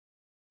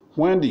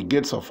When the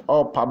gates of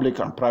all public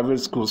and private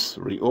schools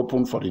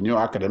reopen for the new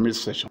academic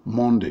session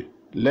Monday,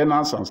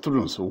 learners and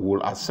students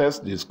will access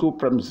the school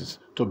premises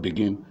to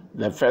begin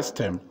the first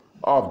term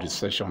of the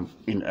session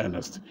in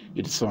earnest.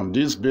 It is on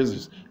this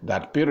basis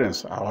that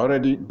parents are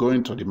already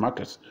going to the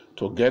markets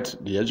to get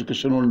the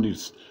educational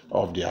needs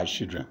of their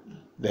children.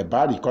 The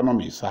bad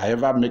economy is,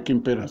 however,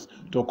 making parents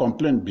to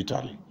complain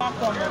bitterly. They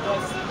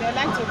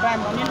like to buy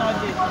money,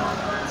 not they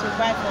to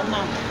buy for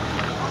now.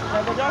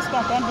 They will just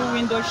come do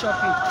window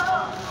shopping.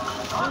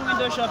 Do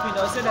window shopping,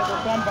 they'll say they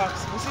will come back.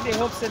 We see they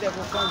hope say they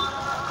will come.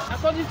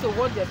 According to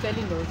what they're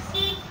telling us,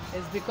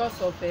 it's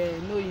because of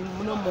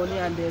no money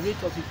and the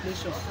rate of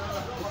inflation.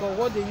 Because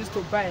what they used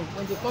to buy,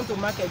 when they come to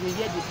market, they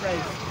hear the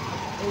price.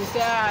 They will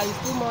say,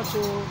 it's too much.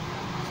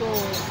 So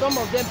some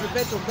of them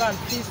prefer to go and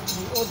feast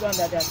the old one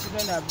that their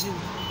children have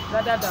used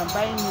rather than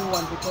buying new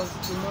one because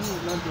the money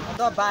is not there.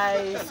 Don't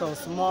buy some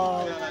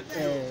small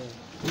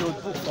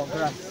notebook for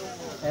grant.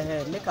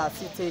 Make us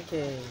take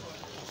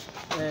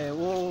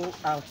one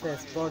and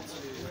test. But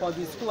for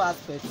the school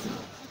aspect,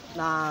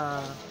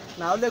 now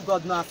only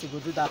God knows to go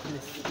do that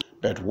place.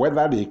 But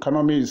whether the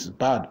economy is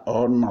bad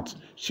or not,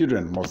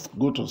 children must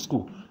go to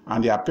school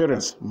and their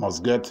parents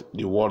must get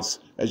the world's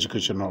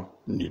educational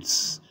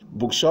needs.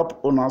 Bookshop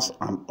owners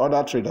and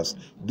other traders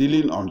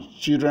dealing on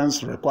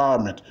children's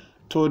requirement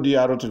told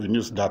DRTV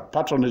News that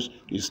patronage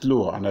is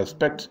low and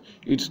expect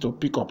it to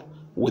pick up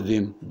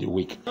within the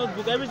week.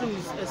 Notebook, everything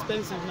is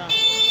expensive now.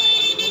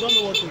 We don't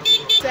know what to do.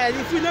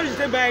 If you know you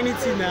can't buy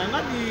anything now,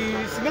 not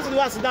the semester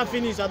was not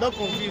finished, I'm not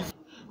confused.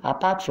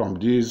 Apart from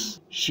these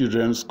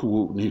children's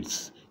school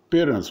needs,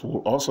 parents will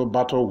also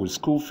battle with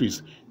school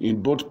fees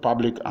in both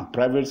public and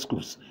private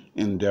schools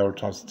in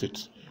Delta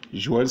State.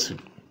 Joel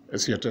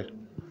Esiete,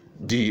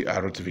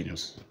 DRTV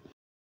News.